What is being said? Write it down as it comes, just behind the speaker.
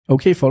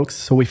Okay, folks,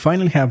 so we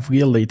finally have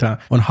real data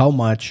on how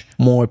much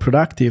more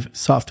productive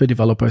software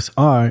developers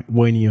are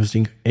when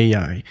using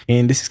AI.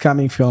 And this is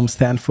coming from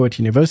Stanford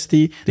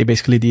University. They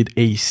basically did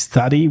a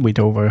study with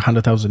over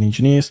 100,000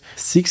 engineers.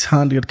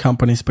 600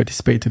 companies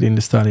participated in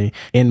the study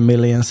and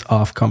millions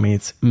of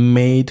commits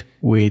made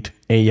with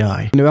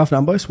AI. In the rough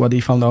numbers, what they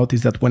found out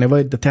is that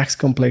whenever the task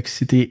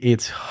complexity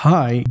is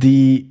high,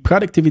 the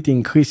productivity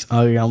increase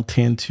are around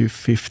 10 to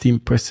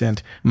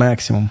 15%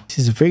 maximum. This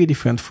is very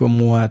different from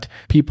what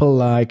people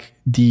like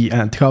the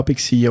Anthropic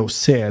CEO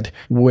said,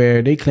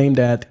 where they claim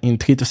that in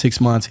 3 to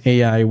 6 months,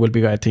 AI will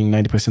be writing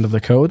 90% of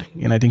the code.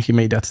 And I think he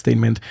made that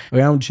statement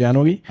around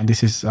January. And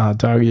this is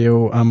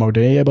Dario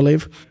Amodei, I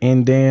believe.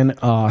 And then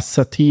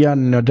Satya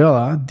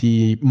Nadella,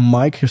 the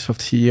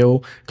Microsoft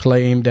CEO,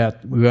 claimed that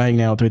right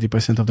now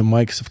 30% of the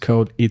Microsoft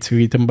code is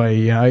written by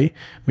AI.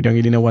 We don't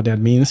really know what that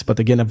means. But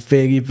again, a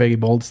very, very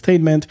bold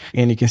statement.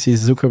 And you can see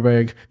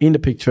Zuckerberg in the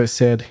picture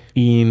said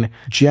in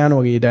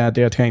January that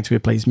they are trying to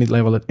replace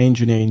mid-level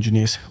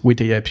engineers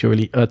with AI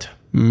purely at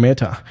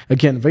Meta.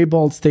 Again, very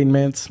bold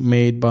statements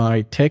made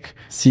by tech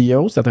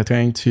CEOs that are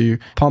trying to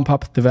pump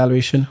up the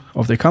valuation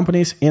of their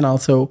companies, and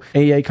also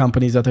AI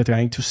companies that are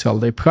trying to sell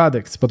their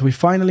products. But we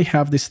finally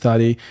have this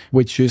study,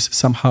 which is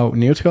somehow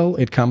neutral.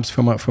 It comes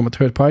from a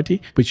third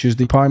party, which is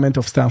the Department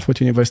of Stanford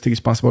University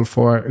responsible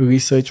for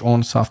research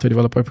on software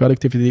developer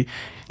productivity.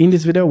 In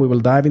this video, we will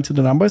dive into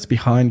the numbers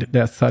behind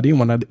that study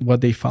and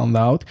what they found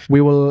out.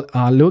 We will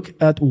look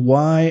at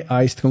why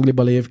I strongly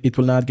believe it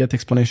will not get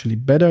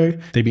exponentially better.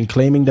 They've been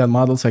claiming that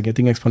models are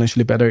getting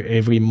exponentially better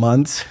every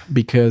month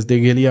because they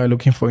really are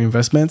looking for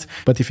investments.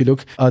 But if you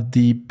look at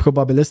the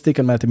probabilistic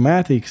and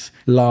mathematics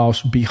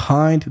laws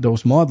behind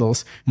those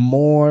models,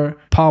 more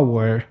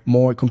power,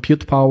 more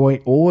compute power,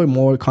 or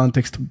more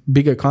context,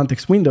 bigger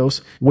context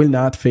windows will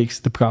not fix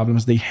the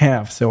problems they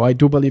have. So I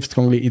do believe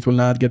strongly it will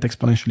not get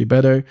exponentially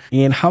better.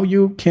 And how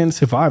you can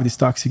survive this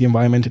toxic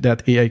environment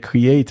that AI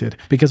created.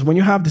 Because when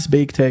you have these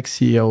big tech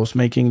CEOs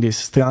making these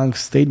strong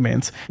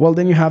statements, well,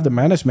 then you have the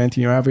management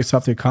in your average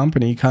software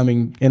company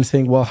coming and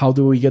saying, well, how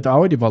do we get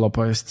our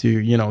developers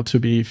to, to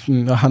be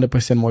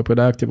 100% more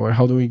productive? Or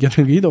how do we get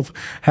rid of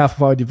half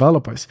of our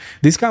developers?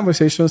 These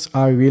conversations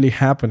are really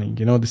happening.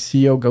 The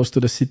CEO goes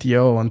to the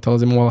CTO and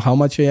tells him, well, how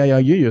much AI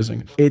are you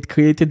using? It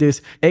created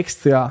this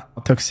extra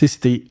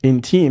toxicity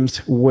in teams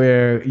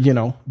where,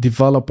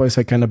 developers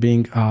are kind of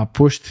being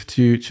pushed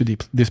to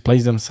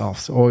displace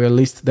themselves, or at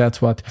least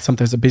that's what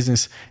sometimes the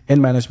business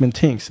and management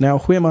thinks. Now,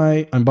 who am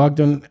I? I'm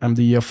Bogdan. I'm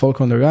the folk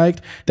on the right.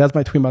 That's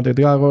my twin brother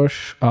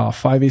Dragoš.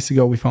 5 years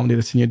ago, we founded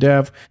a senior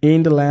dev.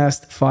 In the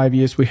last 5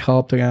 years, we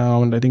helped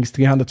around, I think it's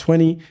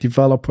 320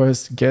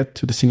 developers get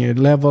to the senior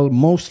level,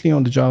 mostly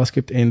on the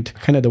JavaScript and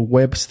kind of the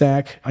web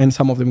stack. And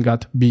some of them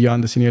got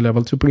beyond the senior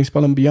level to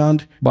principal and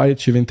beyond by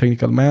achieving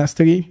technical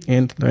mastery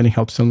and learning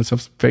how to sell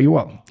themselves very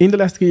well. In the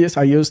last 3 years,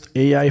 I used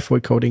AI for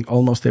coding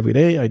almost every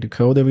day. I do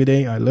code every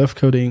day. I love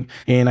coding.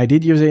 And I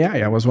did use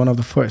AI. I was one of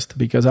the first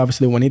because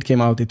obviously when it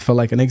came out, it felt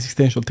like an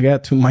existential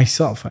threat to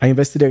myself. I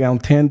invested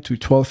around 10 to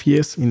 12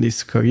 years in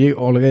this career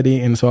already.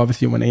 And so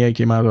obviously when AI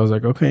came out, I was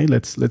like, okay,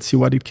 let's see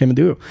what it can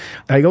do.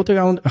 I wrote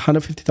around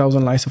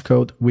 150,000 lines of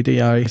code with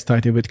AI. I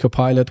started with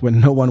Copilot when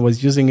no one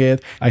was using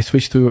it. I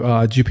switched to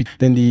GPT.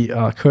 Then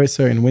the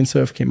Cursor and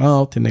Windsurf came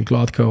out, and then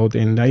Cloud Code,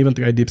 and I even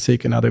tried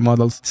DeepSeek and other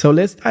models. So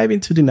let's dive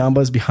into the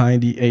numbers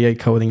behind the AI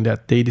coding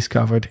that they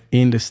discovered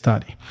in the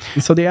study.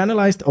 And so they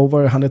analyzed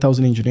over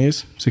 100,000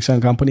 engineers,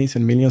 600 companies,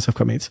 and millions of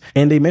commits,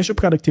 and they measure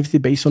productivity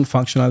based on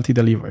functionality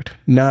delivered,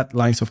 not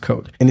lines of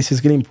code. And this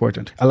is really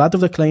important. A lot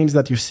of the claims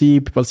that you see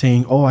people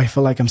saying, oh, I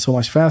feel like I'm so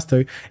much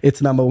faster,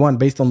 it's number one,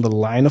 based on the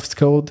line of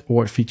code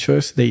or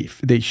features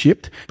they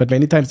shipped. But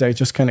many times they're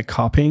just kind of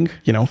copying,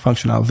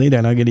 functionality.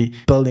 They're not really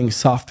building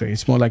software.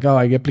 It's more like, oh,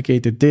 I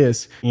replicated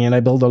this and I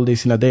built all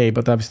this in a day,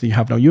 but obviously you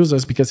have no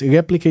users because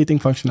replicating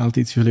functionality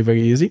is usually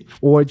very easy,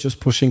 or just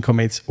pushing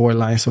commits or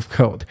lines of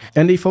code.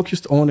 And they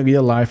focused on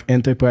real life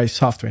enterprise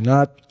software,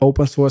 not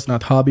open source,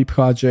 not hobby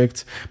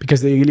projects,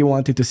 because they really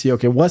wanted to see,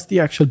 okay, what's the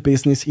actual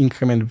business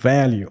increment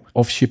value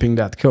of shipping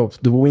that code?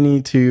 Do we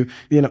need to,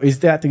 is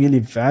that really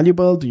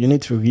valuable? Do you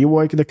need to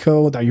rework the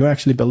code? Are you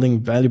actually building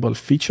valuable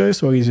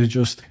features, or is it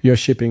just you're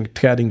shipping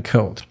threading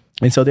code?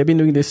 And so they've been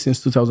doing this since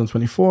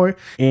 2024.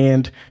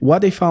 And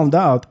what they found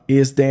out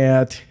is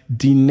that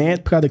the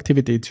net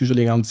productivity is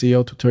usually around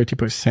 0 to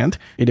 30%.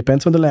 It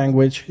depends on the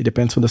language, it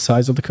depends on the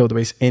size of the code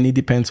base, and it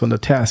depends on the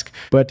task.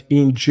 But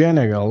in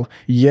general,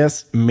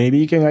 yes, maybe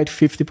you can write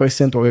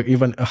 50% or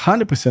even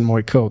 100%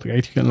 more code,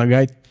 right? You can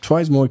write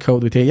twice more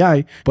code with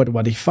AI, but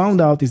what they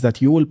found out is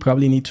that you will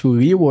probably need to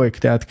rework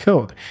that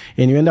code.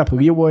 And you end up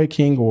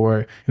reworking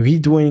or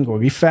redoing or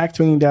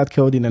refactoring that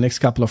code in the next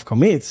couple of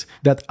commits.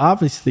 That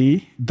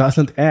obviously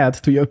doesn't add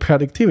to your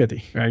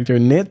productivity, right? Your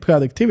net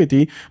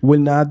productivity will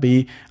not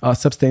be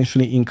substantially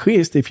exponentially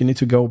increased if you need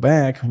to go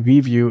back,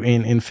 review,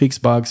 and fix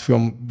bugs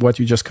from what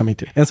you just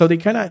committed. And so they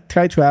kind of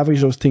try to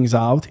average those things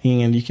out,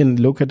 and you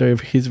can look at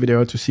his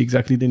video to see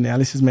exactly the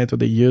analysis method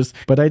they used.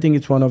 But I think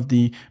it's one of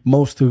the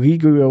most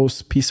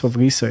rigorous piece of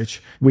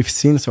research we've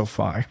seen so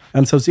far.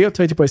 And so 0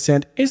 to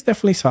 80% is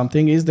definitely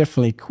something, is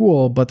definitely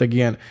cool. But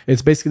again,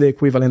 it's basically the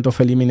equivalent of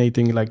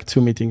eliminating like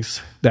 2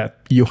 meetings that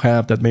you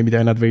have that maybe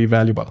they're not very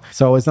valuable.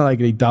 So it's not like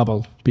they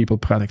double people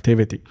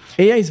productivity.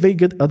 AI is very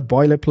good at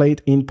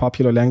boilerplate in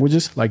popular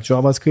languages like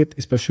JavaScript,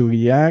 especially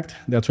React.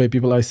 That's why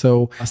people are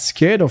so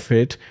scared of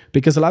it,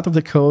 because a lot of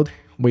the code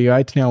we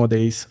write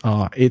nowadays,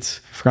 it's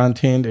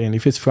front-end, and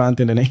if it's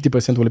front-end, then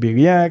 80% will be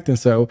React. And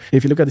so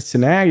if you look at the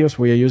scenarios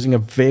where you're using a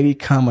very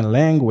common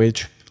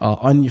language,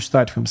 and you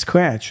start from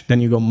scratch, then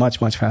you go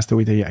much, much faster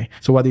with AI.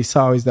 So what they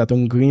saw is that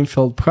on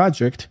Greenfield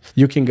project,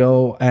 you can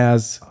go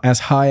as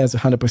high as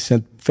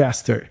 100%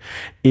 faster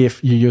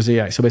if you use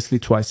AI. So basically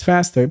twice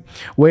faster.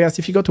 Whereas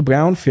if you go to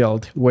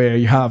Brownfield, where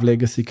you have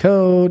legacy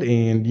code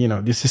and, you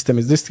know, the system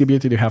is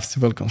distributed, you have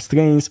several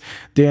constraints,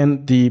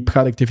 then the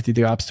productivity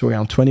drops to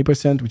around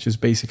 20%, which is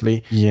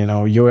basically, you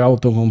know, your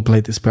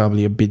autocomplete is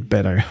probably a bit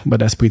better,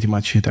 but that's pretty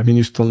much it. I mean,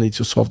 you still need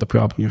to solve the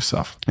problem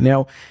yourself.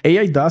 Now,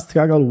 AI does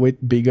struggle with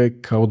bigger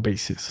code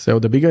bases. So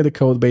the bigger the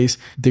code base,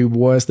 the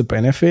worse the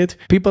benefit.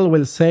 People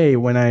will say,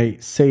 when I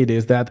say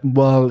this, that,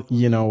 well,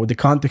 you know, the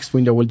context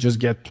window will just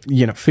get,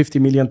 you know, 50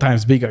 million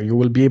times bigger. You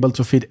will be able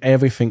to fit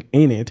everything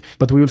in it.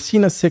 But we will see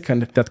in a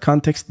second that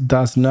context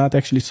does not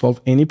actually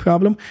solve any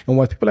problem. And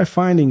what people are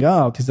finding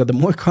out is that the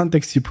more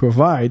context you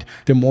provide,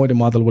 the more the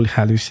model will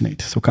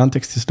hallucinate. So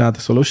context is not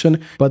the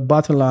solution, but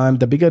bottom line,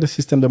 the bigger the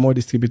system, the more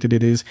distributed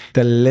it is,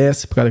 the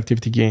less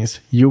productivity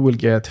gains you will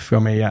get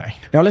from AI.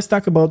 Now let's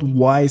talk about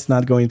why it's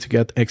not going to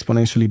get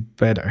exponentially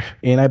better.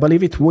 And I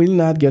believe it will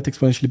not get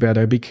exponentially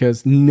better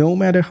because no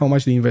matter how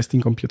much they invest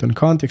in compute and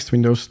context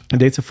windows,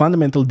 there's a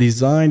fundamental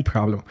design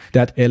problem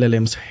that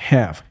LLMs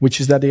have,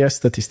 which is that they are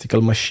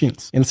statistical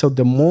machines. And so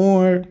the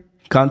more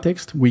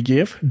context we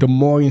give, the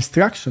more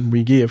instruction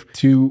we give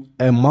to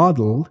a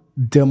model,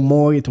 the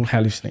more it will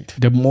hallucinate,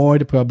 the more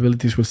the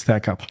probabilities will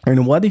stack up.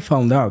 And what they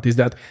found out is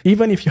that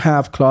even if you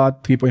have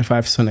Claude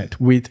 3.5 Sonnet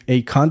with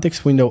a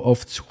context window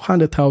of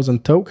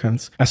 200,000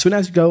 tokens, as soon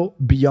as you go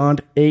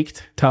beyond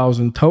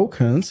 8,000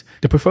 tokens,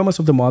 the performance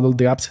of the model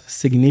drops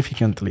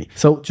significantly.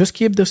 So just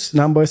keep those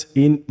numbers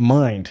in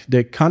mind.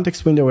 The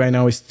context window right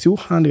now is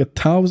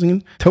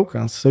 200,000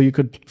 tokens, so you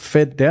could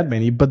fed that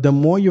many, but the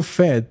more you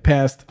fed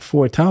past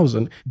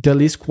 4,000, the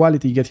least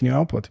quality you get in your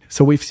output.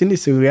 So we've seen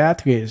this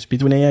rat race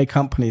between AI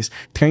companies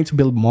trying to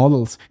build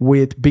models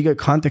with bigger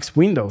context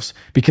windows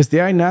because they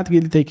are not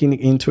really taking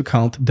into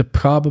account the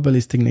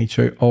probabilistic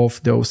nature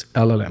of those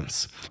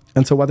LLMs.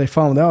 And so what I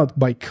found out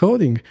by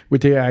coding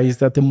with AI is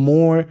that the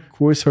more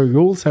cursor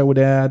rules I would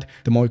add,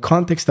 the more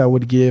context I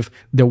would give,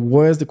 the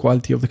worse the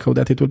quality of the code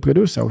that it would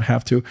produce. I would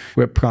have to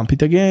prompt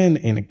it again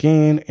and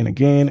again and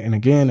again and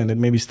again, and then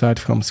maybe start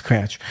from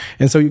scratch.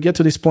 And so you get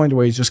to this point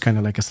where it's just kind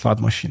of like a slot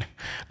machine.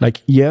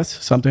 Like,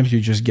 yes, sometimes you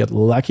just get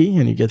lucky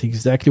and you get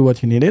exactly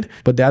what you needed,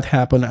 but that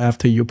happened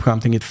after you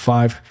prompting it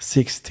 5,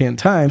 6, 10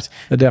 times.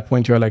 At that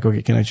point, you're like,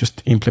 okay, can I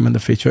just implement the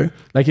feature?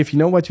 Like, if you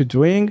know what you're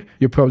doing,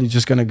 you're probably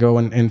just going to go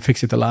and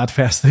fix it a lot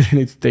faster than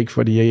it takes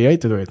for the AI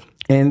to do it.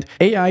 And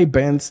AI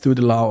bends to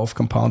the law of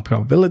compound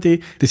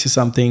probability. This is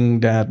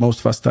something that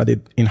most of us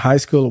studied in high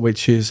school,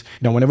 which is,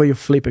 you know, whenever you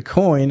flip a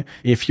coin,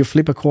 if you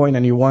flip a coin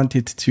and you want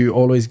it to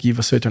always give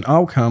a certain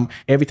outcome,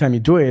 every time you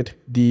do it,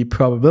 the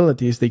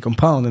probabilities, they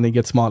compound and they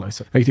get smaller.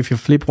 So like if you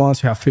flip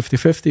once, you have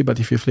 50-50, but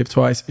if you flip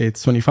twice,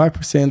 it's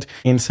 25%,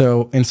 and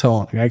so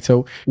on, right?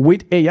 So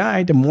with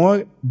AI, the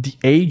more the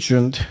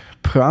agent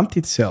prompt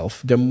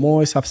itself, the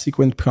more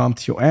subsequent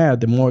prompts you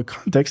add, the more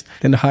context,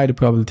 then the higher the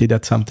probability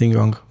that something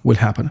wrong will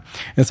happen.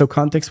 And so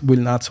context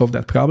will not solve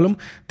that problem.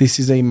 This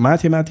is a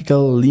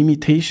mathematical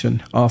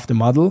limitation of the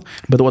model.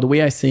 But what we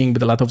are seeing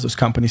with a lot of those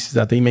companies is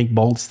that they make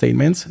bold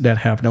statements that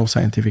have no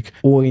scientific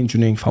or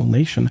engineering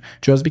foundation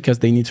just because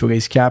they need to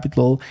raise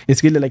capital.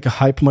 It's really like a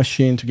hype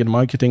machine to get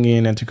marketing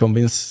in and to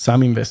convince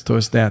some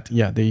investors that,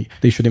 yeah,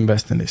 they should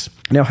invest in this.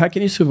 Now, how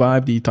can you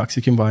survive the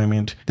toxic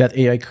environment that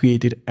AI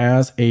created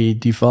as a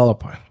developer?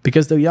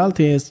 Because the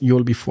reality is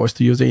you'll be forced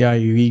to use AI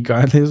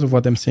regardless of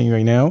what I'm saying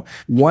right now.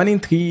 1 in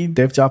 3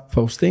 dev job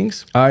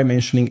postings are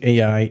mentioning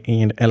AI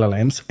and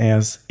LLMs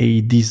as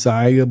a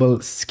desirable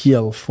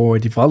skill for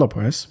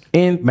developers.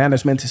 And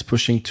management is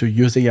pushing to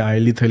use AI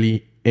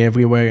literally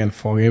everywhere and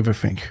for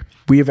everything.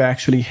 We've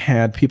actually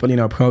had people in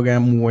our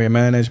program where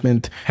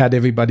management had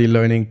everybody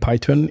learning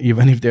Python,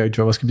 even if they're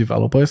JavaScript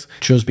developers,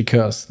 just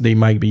because they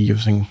might be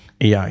using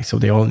AI. So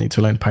they all need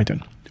to learn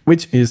Python,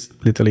 which is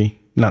literally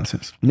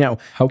nonsense. Now,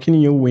 how can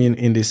you win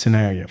in this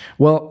scenario?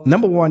 Well,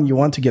 number one, you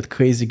want to get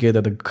crazy good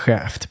at the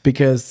craft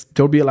because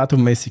there'll be a lot of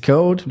messy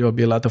code. There'll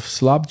be a lot of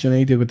slop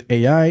generated with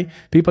AI.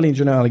 People in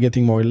general are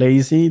getting more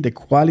lazy. The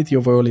quality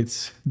overall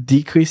is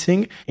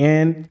decreasing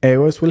and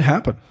errors will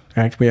happen.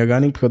 right? We are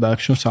running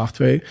production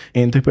software,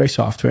 enterprise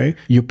software.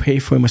 You pay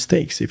for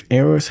mistakes. If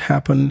errors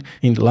happen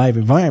in the live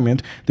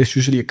environment, there's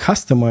usually a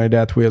customer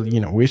that will,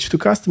 reach to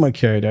customer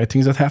care. There are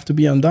things that have to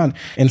be undone.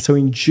 And so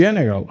in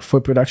general, for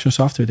production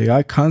software, there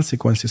are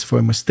consequences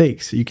for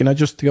mistakes. You cannot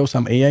just throw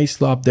some AI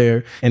slop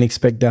there and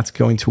expect that's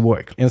going to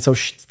work. And so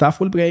stuff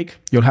will break.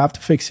 You'll have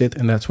to fix it.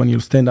 And that's when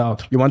you'll stand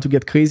out. You want to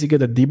get crazy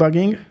good at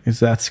debugging. It's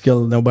that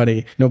skill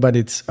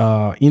nobody's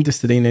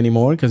interested in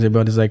anymore because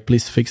everybody's like,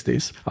 please fix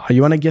this.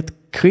 You want to get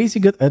crazy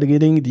good at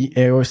reading the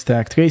error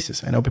stack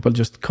traces. I know people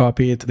just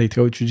copy it, they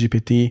throw it to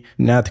GPT,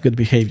 not good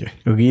behavior.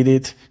 Read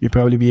it, you'll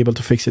probably be able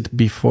to fix it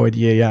before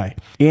the AI.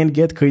 And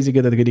get crazy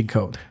good at reading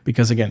code.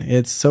 Because again,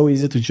 it's so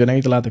easy to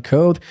generate a lot of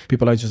code.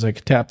 People are just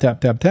like tab,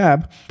 tab, tab,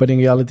 tab. But in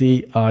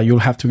reality, you'll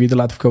have to read a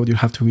lot of code, you'll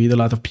have to read a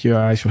lot of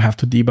PRIs, you'll have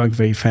to debug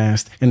very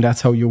fast. And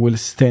that's how you will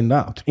stand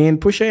out.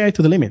 And push AI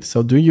to the limit.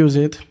 So do use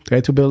it,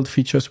 try to build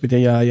features with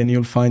AI and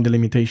you'll find the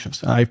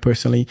limitations. I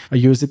personally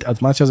used it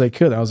as much as I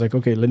could. I was like,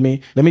 okay, let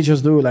me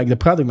just do like the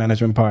product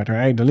management part,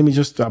 right? Let me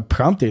just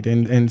prompt it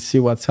and see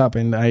what's up.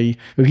 And I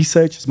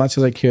researched as much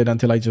as I could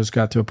until I just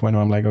got to a point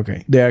where I'm like,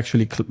 okay, they're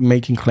actually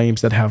making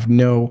claims that have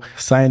no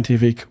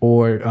scientific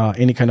or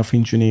any kind of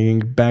engineering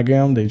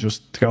background. They're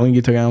just throwing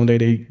it around there.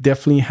 They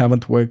definitely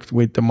haven't worked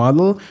with the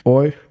model,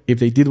 or if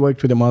they did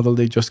work with the model,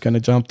 they just kind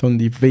of jumped on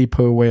the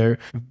vaporware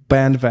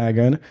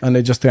bandwagon and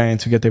they're just trying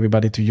to get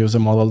everybody to use a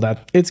model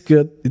that it's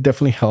good, it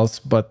definitely helps,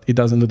 but it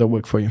doesn't do the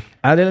work for you.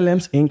 Add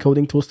LLMs and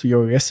coding tools to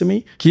your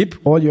resume. Keep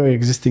all your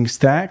existing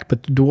stack,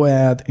 but do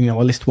add, at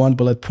least one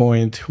bullet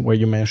point where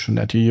you mention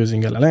that you're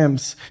using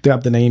LLMs.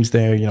 Drop the names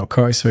there,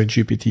 Cursor,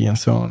 GPT, and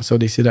so on. So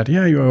they see that,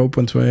 yeah, you're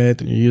open to it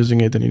and you're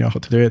using it and you know how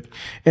to do it.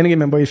 And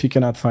remember, if you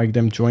cannot find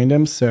them, join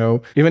them.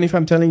 So even if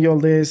I'm telling you all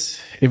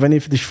this, even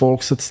if the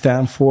folks at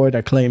Stanford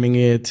are claiming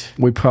it,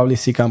 we probably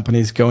see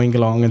companies going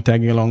along and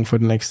tagging along for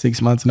the next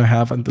 6 months and a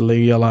half until they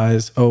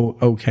realize, oh,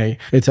 okay,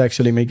 it's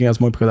actually making us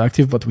more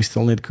productive, but we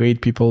still need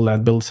great people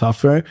that build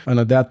software. And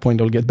at that point,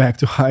 they'll get back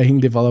to hiring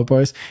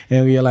developers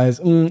and realize,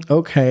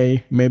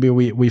 okay, maybe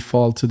we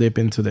fall too deep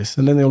into this.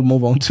 And then they'll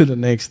move on to the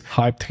next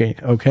hype train,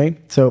 okay?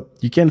 So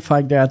you can't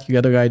fight that. You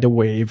got to ride the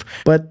wave,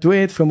 but do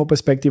it from a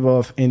perspective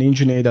of an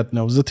engineer that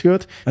knows the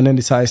truth and then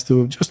decides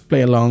to just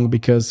play along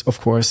because,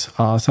 of course,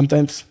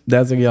 sometimes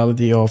that's the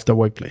reality of the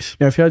workplace.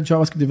 Now, if you're a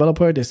JavaScript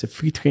developer, there's a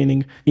free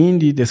training in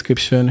the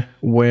description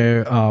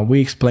where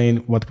we explain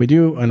what we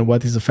do and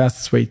what is the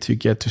fastest way to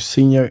get to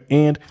senior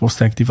and full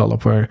stack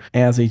developer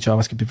as a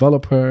JavaScript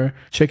developer.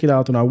 Check it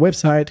out on our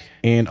website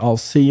and I'll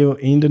see you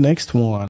in the next one.